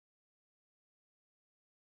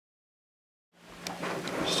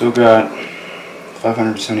Still got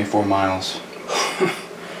 574 miles.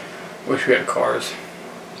 Wish we had cars.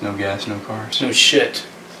 No gas, no cars. No shit.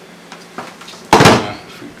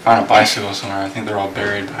 If we find a bicycle somewhere, I think they're all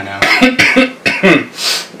buried by now.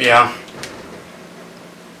 Yeah.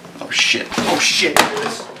 Oh shit. Oh shit.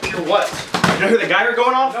 You're what? You know who the Geiger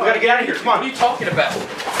going off? No, We gotta get out of here. Come on. What are you talking about?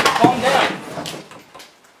 Calm down.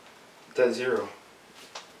 It's at 0.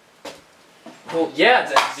 Well, yeah,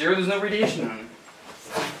 it's at 0. There's no radiation on it.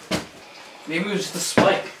 Maybe it was just a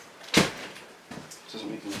spike. Doesn't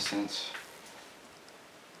make any sense.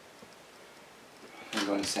 I'm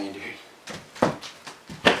going insane, dude.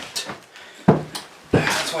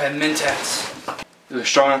 That's why I have Mentats. It was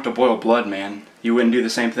strong enough to boil blood, man. You wouldn't do the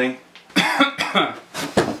same thing?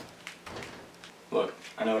 Look,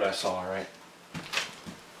 I know what I saw, alright?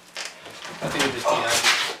 I think it just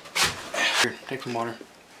dehydrated. Here, take some water.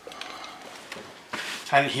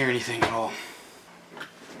 I didn't hear anything at all.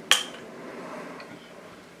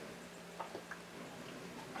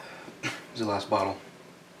 This is the last bottle.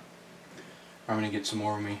 I'm gonna get some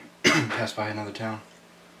more when we pass by another town.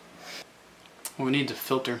 Well, we need to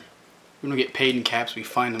filter. We don't get paid in caps, we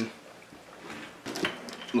find them.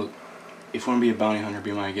 Look, if you want to be a bounty hunter,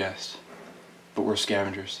 be my guest. But we're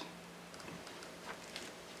scavengers.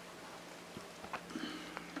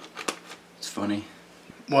 It's funny.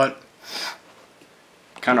 What?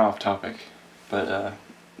 Kind of off topic, but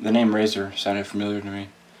the name Razer sounded familiar to me.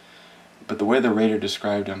 But the way the Raider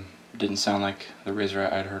described him didn't sound like the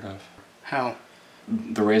Razer I'd heard of. How?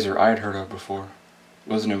 The Razer I'd heard of before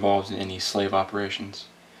wasn't involved in any slave operations.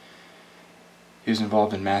 He was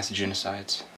involved in mass genocides.